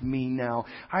inside of me now.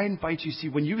 I invite you, see,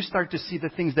 when you start to see the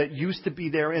things that used to be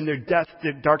there in their death,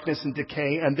 their darkness, and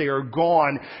decay, and they are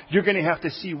gone, you're going to have to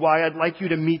see why. I'd like you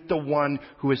to meet the one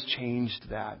who has changed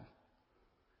that.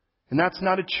 And that's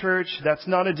not a church. That's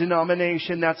not a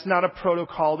denomination. That's not a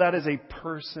protocol. That is a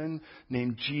person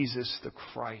named Jesus the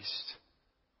Christ.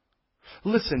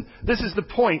 Listen, this is the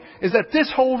point, is that this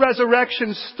whole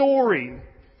resurrection story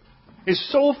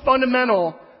is so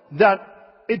fundamental that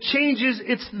it changes,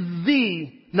 it's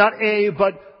the, not a,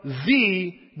 but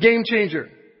the game changer.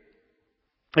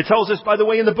 It tells us, by the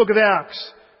way, in the book of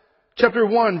Acts, chapter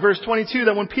 1, verse 22,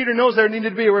 that when Peter knows there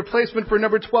needed to be a replacement for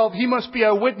number 12, he must be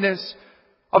a witness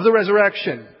of the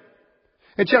resurrection.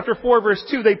 In chapter 4, verse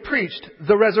 2, they preached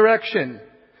the resurrection.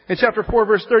 In chapter 4,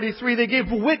 verse 33, they gave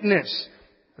witness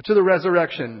to the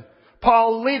resurrection.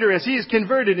 Paul later, as he is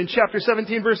converted in chapter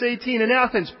 17, verse 18 in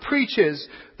Athens, preaches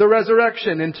the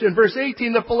resurrection. And in verse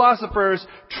 18, the philosophers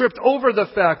tripped over the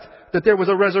fact that there was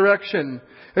a resurrection.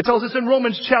 It tells us in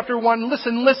Romans chapter 1,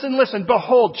 listen.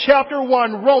 Behold, chapter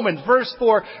 1, Romans, verse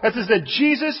 4, it says that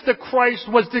Jesus the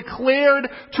Christ was declared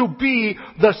to be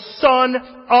the Son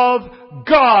of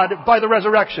God by the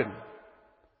resurrection.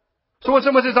 So when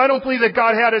someone says, I don't believe that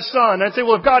God had a son, I'd say,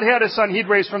 well, if God had a son, He'd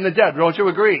raise from the dead. Don't you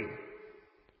agree?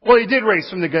 Well, he did raise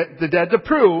from the dead to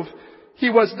prove he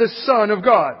was the Son of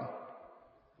God.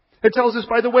 It tells us,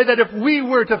 by the way, that if we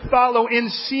were to follow in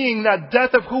seeing that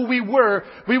death of who we were,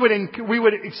 we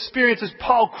would experience, as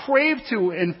Paul craved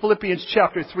to in Philippians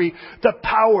chapter 3, the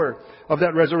power of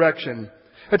that resurrection.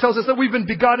 It tells us that we've been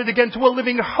begotten again to a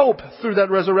living hope through that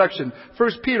resurrection.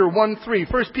 1 Peter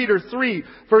 1:3, 1 Peter 3,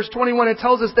 verse 21, it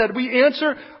tells us that we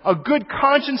answer a good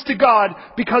conscience to God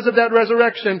because of that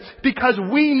resurrection, because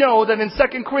we know that in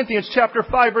 2 Corinthians chapter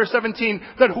 5, verse 17,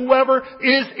 that whoever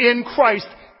is in Christ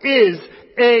is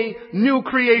a new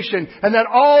creation, and that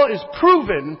all is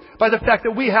proven by the fact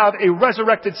that we have a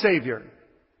resurrected Savior.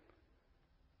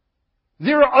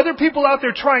 There are other people out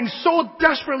there trying so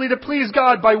desperately to please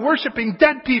God by worshiping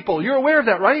dead people. You're aware of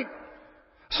that, right?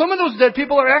 Some of those dead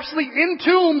people are actually in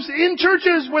tombs, in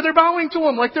churches where they're bowing to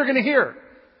Him like they're going to hear.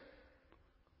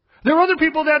 There are other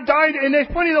people that died, and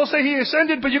it's funny, they'll say He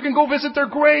ascended, but you can go visit their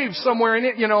graves somewhere and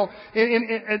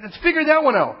figure that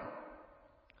one out.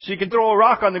 So you can throw a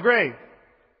rock on the grave.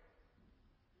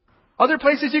 Other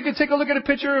places you can take a look at a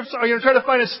picture of, try to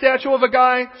find a statue of a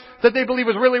guy that they believe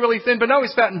was really, really thin, but now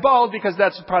he's fat and bald because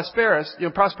that's prosperous.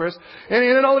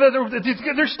 And all of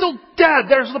that, they're still dead.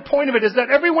 There's the point of it, is that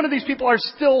every one of these people are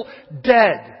still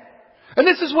dead. And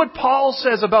this is what Paul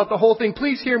says about the whole thing.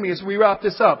 Please hear me as we wrap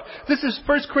this up. This is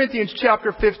 1 Corinthians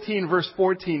chapter 15, verse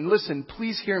 14. Listen,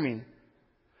 please hear me.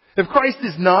 If Christ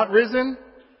is not risen,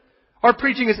 our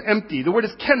preaching is empty. The word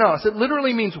is kenos. It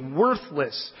literally means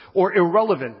worthless or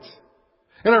irrelevant.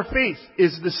 And our faith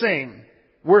is the same.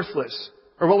 Worthless,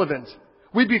 irrelevant.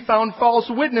 We'd be found false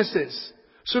witnesses,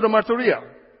 pseudomartyria,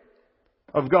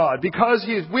 of God. Because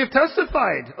we have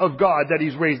testified of God that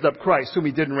He's raised up Christ, whom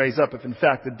He didn't raise up if in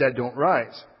fact the dead don't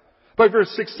rise. By verse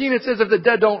 16 it says, if the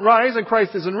dead don't rise and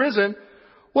Christ isn't risen,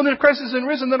 well then if Christ isn't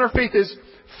risen, then our faith is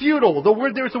futile.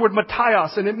 There's the word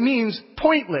mataios, and it means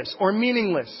pointless or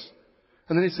meaningless.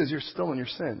 And then He says, you're still in your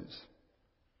sins.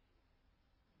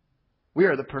 We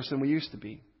are the person we used to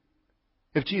be.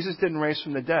 If Jesus didn't raise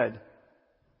from the dead,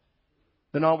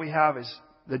 then all we have is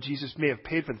that Jesus may have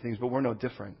paid for the things, but we're no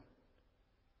different.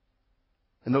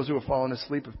 And those who have fallen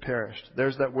asleep have perished.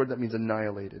 There's that word that means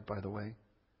annihilated, by the way.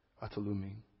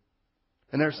 Atalumi.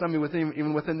 And there are some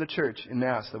even within the church in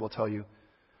Mass that will tell you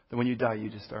that when you die, you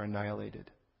just are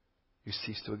annihilated. You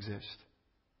cease to exist.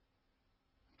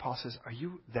 Paul says, are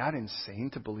you that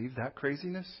insane to believe that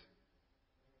craziness?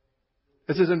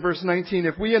 It says in verse 19,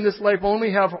 if we in this life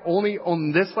only have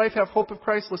hope of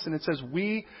Christ, listen, it says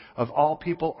we of all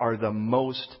people are the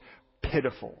most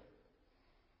pitiful.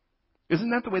 Isn't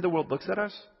that the way the world looks at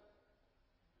us?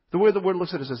 The way the world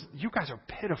looks at us is, you guys are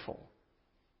pitiful.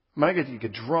 I get to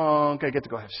get drunk, I get to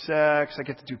go have sex, I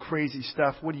get to do crazy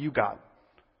stuff. What do you got?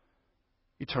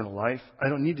 Eternal life. I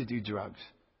don't need to do drugs.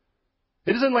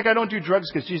 It isn't like I don't do drugs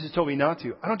because Jesus told me not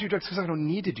to. I don't do drugs because I don't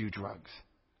need to do drugs.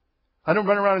 I don't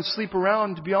run around and sleep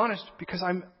around, to be honest, because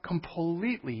I'm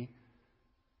completely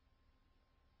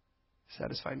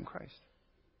satisfied in Christ.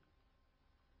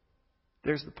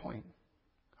 There's the point.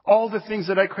 All the things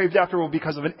that I craved after were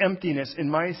because of an emptiness in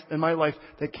my life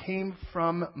that came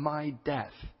from my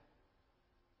death,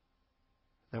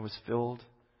 that was filled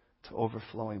to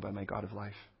overflowing by my God of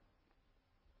life.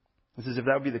 This is if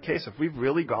that would be the case. If we've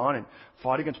really gone and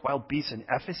fought against wild beasts in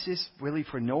Ephesus, really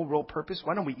for no real purpose,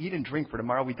 why don't we eat and drink for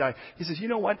tomorrow we die? He says, you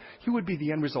know what? He would be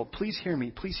the end result. Please hear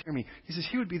me. Please hear me. He says,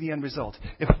 he would be the end result.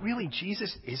 If really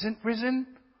Jesus isn't risen,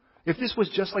 if this was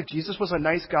just like Jesus was a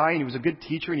nice guy and he was a good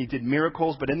teacher and he did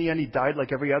miracles, but in the end he died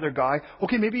like every other guy.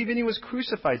 Okay, maybe even he was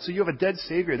crucified. So you have a dead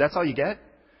Savior. That's all you get?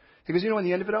 He goes, you know, in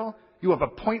the end of it all, you have a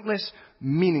pointless,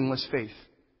 meaningless faith.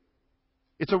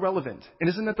 It's irrelevant. And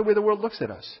isn't that the way the world looks at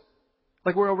us?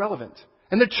 Like we're irrelevant.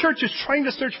 And the church is trying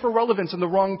to search for relevance in the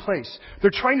wrong place. They're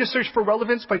trying to search for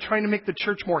relevance by trying to make the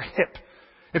church more hip.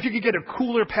 If you could get a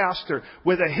cooler pastor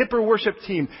with a hipper worship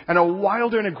team and a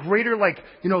wilder and a greater,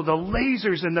 the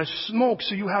lasers and the smoke,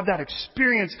 so you have that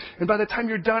experience. And by the time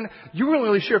you're done, you weren't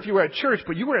really sure if you were at church,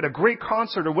 but you were at a great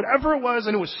concert or whatever it was,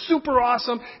 and it was super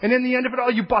awesome. And in the end of it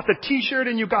all, you bought the T-shirt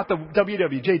and you got the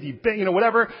WWJD,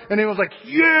 whatever. And it was like,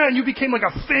 yeah, and you became like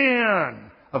a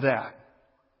fan of that.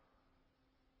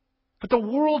 But the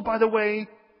world, by the way,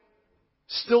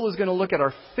 still is going to look at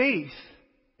our faith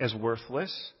as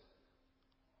worthless,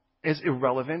 as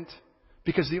irrelevant,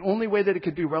 because the only way that it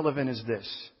could be relevant is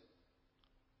this,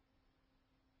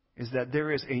 is that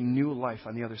there is a new life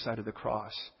on the other side of the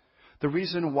cross. The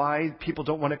reason why people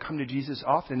don't want to come to Jesus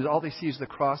often is all they see is the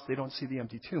cross. They don't see the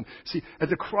empty tomb. See, at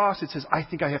the cross it says, I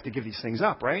think I have to give these things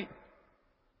up, right?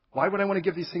 Why would I want to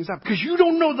give these things up? Because you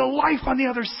don't know the life on the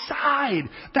other side.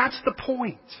 That's the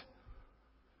point.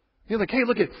 You're like, hey,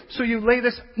 look at, so you lay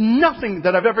this, nothing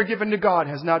that I've ever given to God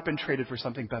has not been traded for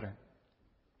something better.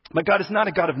 But God is not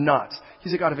a God of nots.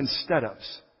 He's a God of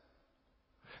instead-ofs.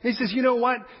 And he says, you know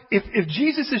what? If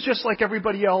Jesus is just like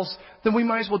everybody else, then we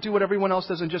might as well do what everyone else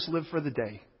does and just live for the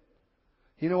day.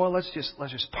 You know what? Let's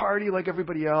just party like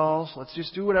everybody else. Let's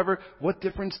just do whatever. What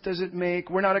difference does it make?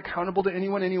 We're not accountable to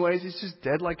anyone anyways. He's just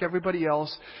dead like everybody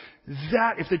else.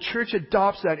 That, if the church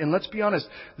adopts that, and let's be honest,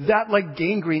 that like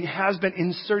gangrene has been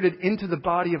inserted into the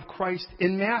body of Christ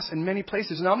in mass in many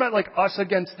places. And I'm not like us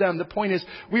against them. The point is,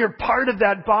 we are part of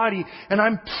that body, and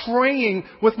I'm praying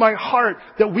with my heart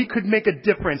that we could make a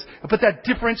difference. But that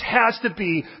difference has to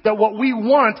be that what we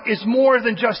want is more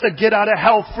than just a get out of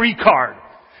hell free card.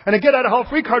 And a get out of hell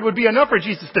free card would be enough for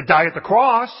Jesus to die at the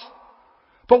cross.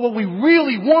 But what we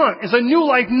really want is a new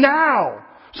life now.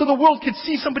 So the world could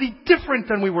see somebody different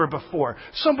than we were before.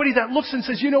 Somebody that looks and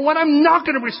says, you know what, I'm not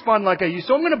going to respond like I used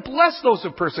to. I'm going to bless those who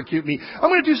persecute me. I'm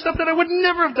going to do stuff that I would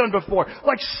never have done before.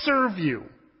 Like serve you.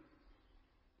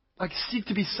 Like seek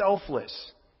to be selfless.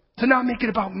 To not make it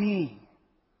about me.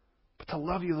 But to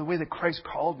love you the way that Christ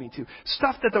called me to.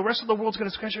 Stuff that the rest of the world's going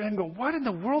to scratch their head and go, what in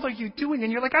the world are you doing?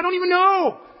 And you're like, I don't even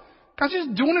know. God's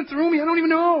just doing it through me. I don't even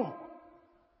know.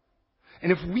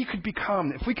 And if we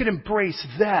could embrace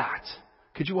that,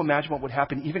 could you imagine what would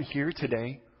happen even here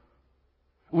today?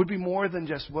 It would be more than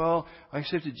just, well, I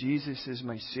accepted Jesus as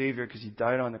my Savior because He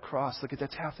died on the cross. Look,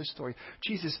 that's half the story.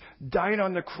 Jesus died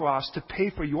on the cross to pay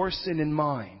for your sin and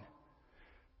mine.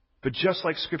 But just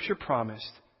like Scripture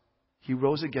promised, He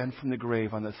rose again from the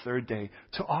grave on the third day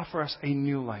to offer us a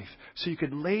new life. So you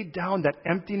could lay down that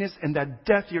emptiness and that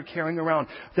death you're carrying around,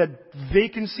 that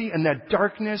vacancy and that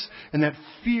darkness and that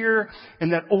fear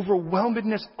and that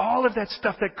overwhelmedness, all of that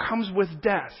stuff that comes with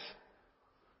death.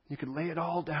 You could lay it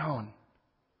all down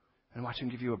and watch Him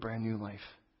give you a brand new life.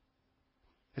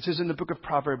 It says in the book of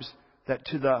Proverbs that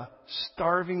to the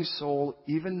starving soul,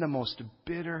 even the most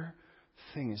bitter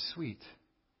thing is sweet.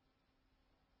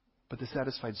 But the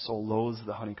satisfied soul loathes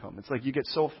the honeycomb. It's like you get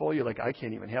so full, you're like, I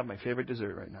can't even have my favorite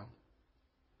dessert right now.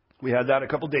 We had that a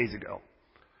couple days ago.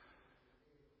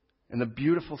 And the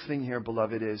beautiful thing here,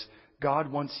 beloved, is God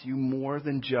wants you more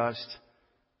than just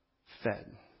fed.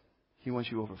 He wants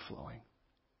you overflowing.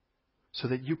 So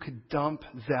that you could dump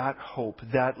that hope,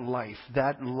 that life,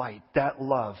 that light, that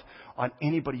love on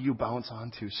anybody you bounce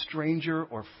onto, stranger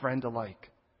or friend alike.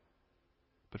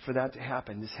 But for that to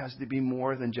happen, this has to be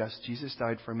more than just, Jesus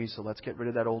died for me, so let's get rid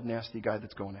of that old nasty guy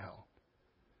that's going to hell.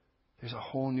 There's a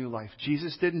whole new life.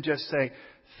 Jesus didn't just say,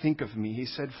 think of me. He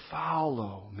said,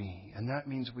 follow me. And that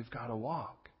means we've got to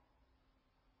walk.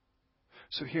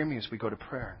 So hear me as we go to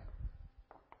prayer.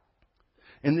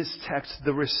 In this text,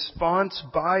 the response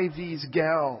by these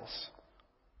gals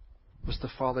was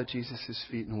to fall at Jesus'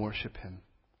 feet and worship Him.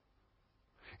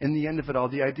 In the end of it all,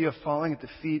 the idea of falling at the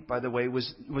feet, by the way,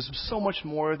 was so much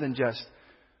more than just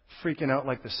freaking out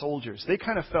like the soldiers. They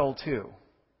kind of fell too.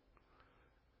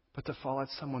 But to fall at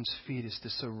someone's feet is to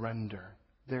surrender.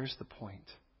 There's the point.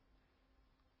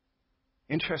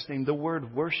 Interesting, the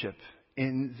word worship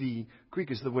in the Greek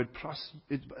is the word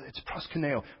it's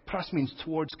proskuneo. Pros means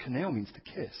towards, kuneo means to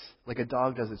kiss, like a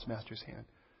dog does its master's hand.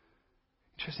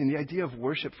 Interesting. The idea of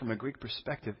worship from a Greek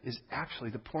perspective is actually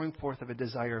the pouring forth of a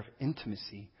desire of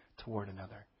intimacy toward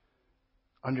another,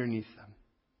 underneath them.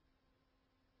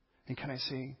 And can I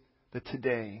say that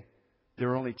today, there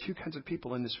are only two kinds of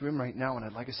people in this room right now, and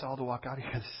I'd like us all to walk out of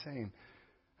here the same.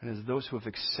 And it's those who have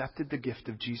accepted the gift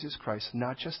of Jesus Christ,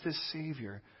 not just as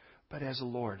Savior, but as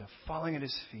Lord, of falling at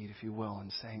His feet, if you will,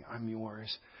 and saying, I'm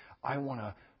yours. I want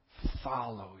to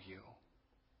follow you.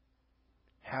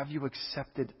 Have you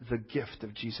accepted the gift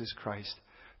of Jesus Christ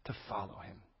to follow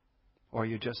Him? Or are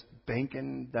you just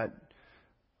banking that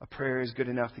a prayer is good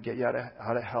enough to get you out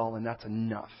of hell and that's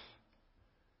enough?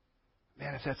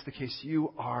 Man, if that's the case,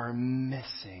 you are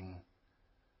missing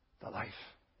the life.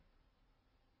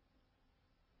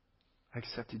 I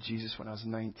accepted Jesus when I was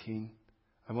 19.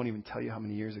 I won't even tell you how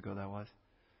many years ago that was.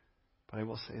 But I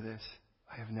will say this.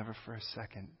 I have never for a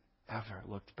second ever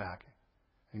looked back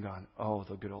and gone, oh,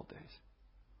 the good old days.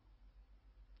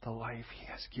 The life He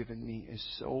has given me is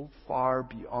so far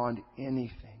beyond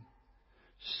anything.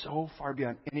 So far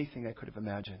beyond anything I could have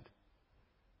imagined.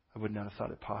 I would not have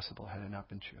thought it possible had it not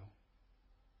been true.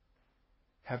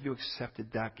 Have you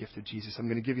accepted that gift of Jesus? I'm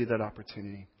going to give you that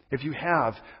opportunity. If you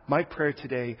have, my prayer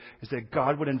today is that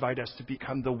God would invite us to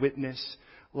become the witness,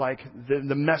 like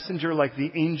the messenger, like the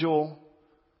angel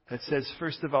that says,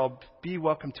 first of all, be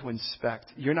welcome to inspect.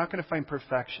 You're not going to find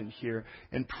perfection here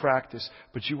in practice,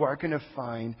 but you are going to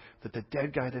find that the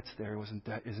dead guy that's there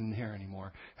isn't here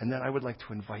anymore. And then I would like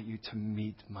to invite you to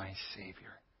meet my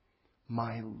Savior.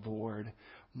 my Lord,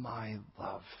 my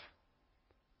love.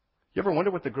 You ever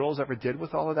wonder what the girls ever did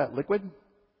with all of that liquid?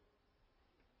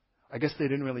 I guess they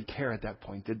didn't really care at that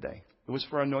point, did they? It was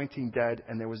for anointing dead,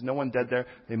 and there was no one dead there.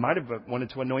 They might have wanted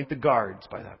to anoint the guards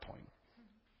by that point.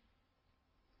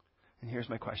 And here's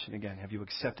my question again. Have you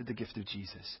accepted the gift of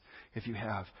Jesus? If you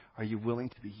have, are you willing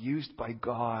to be used by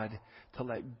God to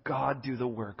let God do the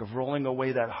work of rolling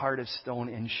away that heart of stone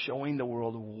and showing the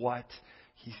world what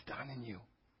He's done in you?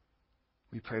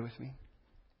 Will you pray with me?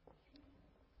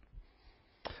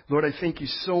 Lord, I thank you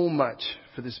so much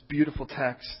for this beautiful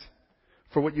text,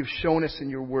 for what you've shown us in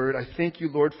your word. I thank you,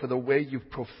 Lord, for the way you've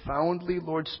profoundly,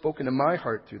 Lord, spoken to my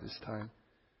heart through this time.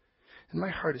 And my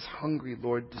heart is hungry,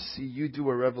 Lord, to see you do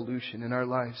a revolution in our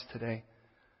lives today.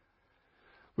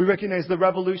 We recognize the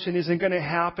revolution isn't going to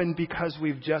happen because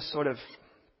we've just sort of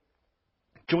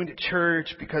joined a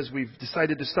church, because we've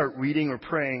decided to start reading or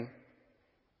praying.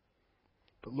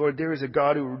 But Lord, there is a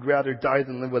God who would rather die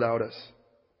than live without us.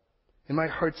 And my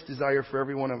heart's desire for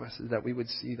every one of us is that we would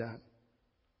see that.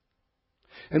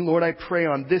 And Lord, I pray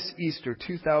on this Easter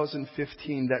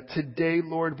 2015 that today,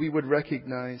 Lord, we would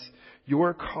recognize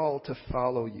your call to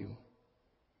follow you.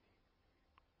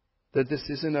 That this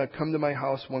isn't a come to my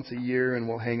house once a year and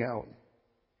we'll hang out.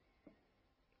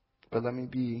 But let me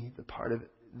be the part of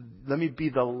it. Let me be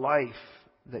the life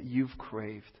that you've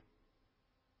craved.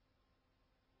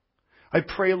 I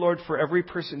pray, Lord, for every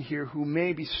person here who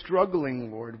may be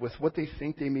struggling, Lord, with what they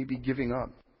think they may be giving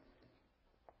up.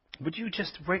 Would you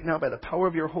just right now, by the power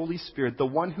of your Holy Spirit, the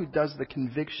one who does the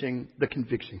convicting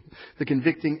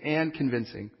and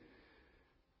convincing,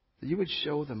 that you would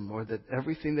show them, Lord, that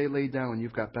everything they lay down,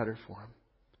 you've got better for them.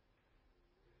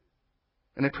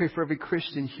 And I pray for every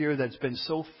Christian here that's been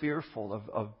so fearful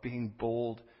of being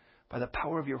bold, by the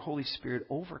power of your Holy Spirit,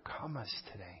 overcome us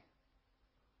today.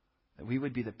 That we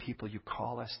would be the people you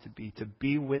call us to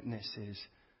be witnesses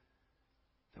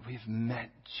that we've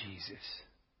met Jesus.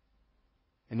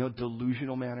 In no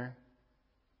delusional manner,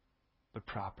 but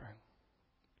proper.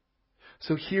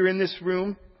 So here in this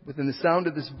room, within the sound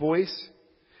of this voice,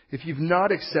 if you've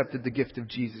not accepted the gift of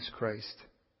Jesus Christ,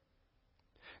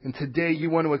 and today you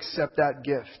want to accept that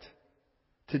gift,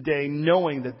 today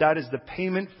knowing that that is the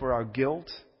payment for our guilt,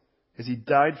 as He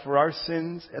died for our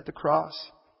sins at the cross,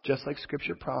 just like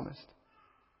Scripture promised,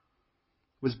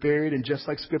 was buried, and just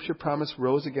like Scripture promised,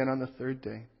 rose again on the third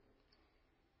day.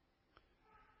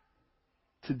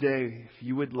 Today, if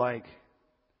you would like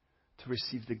to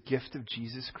receive the gift of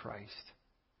Jesus Christ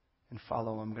and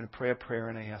follow Him, I'm going to pray a prayer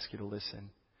and I ask you to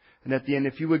listen. And at the end,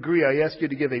 if you agree, I ask you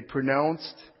to give a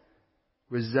pronounced,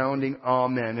 resounding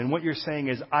amen. And what you're saying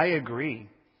is, I agree.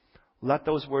 Let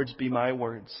those words be my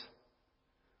words.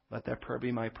 Let that prayer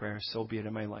be my prayer. So be it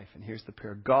in my life. And here's the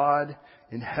prayer. God,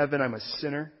 in heaven, I'm a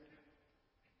sinner.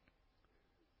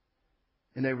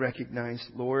 And I recognize,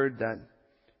 Lord, that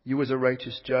you as a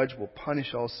righteous judge will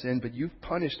punish all sin, but you've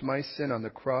punished my sin on the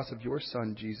cross of your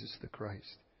Son, Jesus the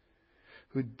Christ,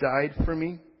 who died for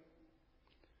me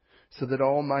so that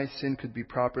all my sin could be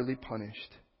properly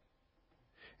punished.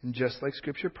 And just like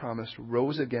Scripture promised,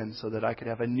 rose again so that I could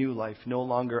have a new life, no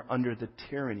longer under the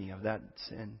tyranny of that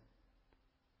sin.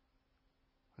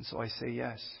 And so I say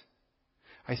yes.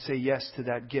 I say yes to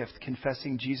that gift,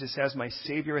 confessing Jesus as my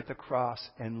Savior at the cross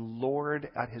and Lord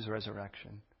at His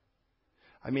resurrection.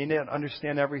 I may not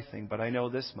understand everything, but I know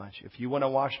this much. If you want to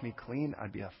wash me clean,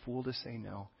 I'd be a fool to say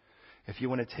no. If you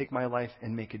want to take my life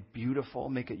and make it beautiful,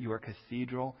 make it your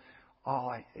cathedral,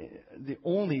 the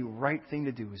only right thing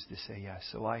to do is to say yes.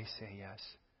 So I say yes.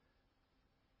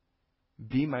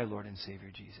 Be my Lord and Savior,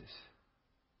 Jesus.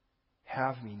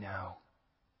 Have me now.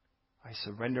 I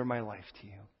surrender my life to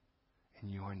you in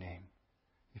your name.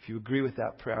 If you agree with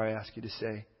that prayer, I ask you to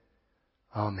say,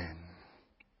 Amen.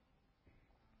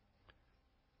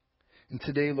 And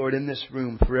today, Lord, in this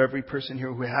room, for every person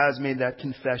here who has made that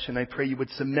confession, I pray you would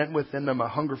cement within them a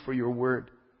hunger for your word.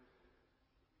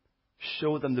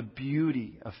 Show them the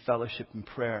beauty of fellowship and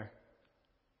prayer.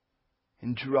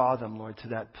 And draw them, Lord, to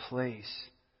that place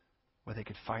where they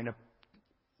could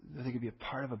be a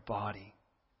part of a body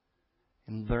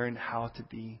and learn how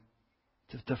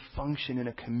to function in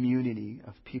a community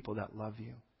of people that love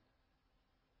you.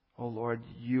 Oh, Lord,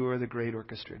 you are the great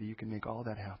orchestrator. You can make all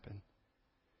that happen.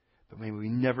 But may we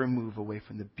never move away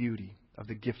from the beauty of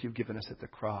the gift you've given us at the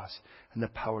cross and the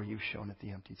power you've shown at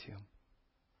the empty tomb.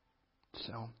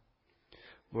 So,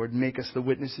 Lord, make us the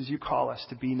witnesses you call us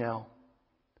to be now.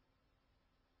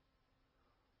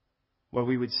 Where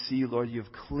we would see, Lord,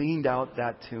 you've cleaned out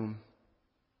that tomb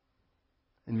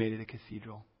and made it a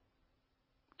cathedral.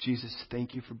 Jesus,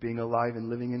 thank you for being alive and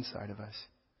living inside of us.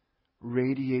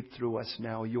 radiate through us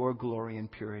now your glory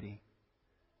and purity.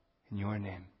 In your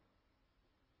name.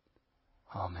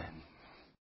 Amen.